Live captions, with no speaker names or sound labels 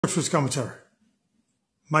First commentary.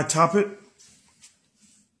 My topic,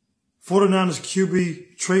 49ers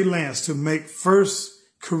QB Trey Lance to make first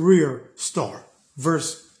career start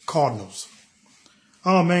versus Cardinals.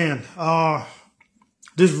 Oh, man.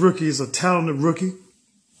 This rookie is a talented rookie.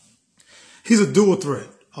 He's a dual threat.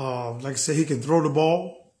 Like I said, he can throw the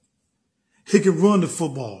ball. He can run the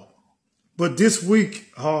football. But this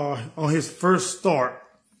week, on his first start,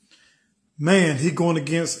 man, he going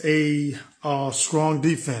against a strong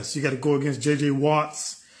defense. You got to go against J.J.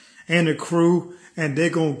 Watts and the crew, and they're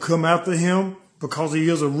going to come after him because he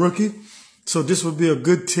is a rookie. So this would be a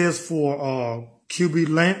good test for QB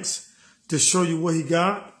Lance to show you what he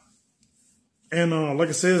got. And like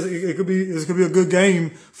I said, it could be a good game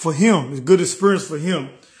for him. It's a good experience for him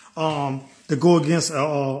to go against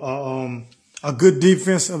a good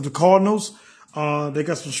defense of the Cardinals. They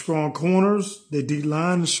got some strong corners. Their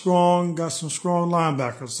D-line is strong. Got some strong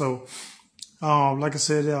linebackers. So, like I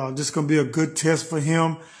said, this is going to be a good test for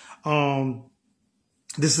him.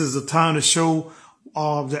 This is a time to show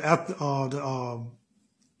the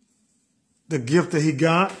gift that he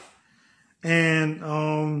got, and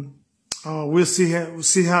we'll see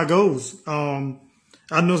how it goes. I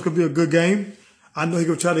know it's going to be a good game. I know he's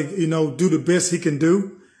going to try to do the best he can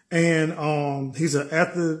do. And he's an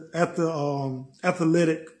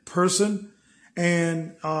athletic person,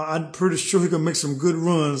 and I'm pretty sure he can make some good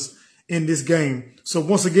runs in this game. So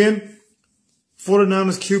once again,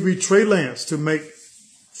 49ers QB Trey Lance to make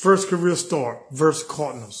first career start versus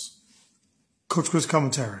Cardinals. Coach Chris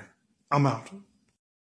commentary. I'm out.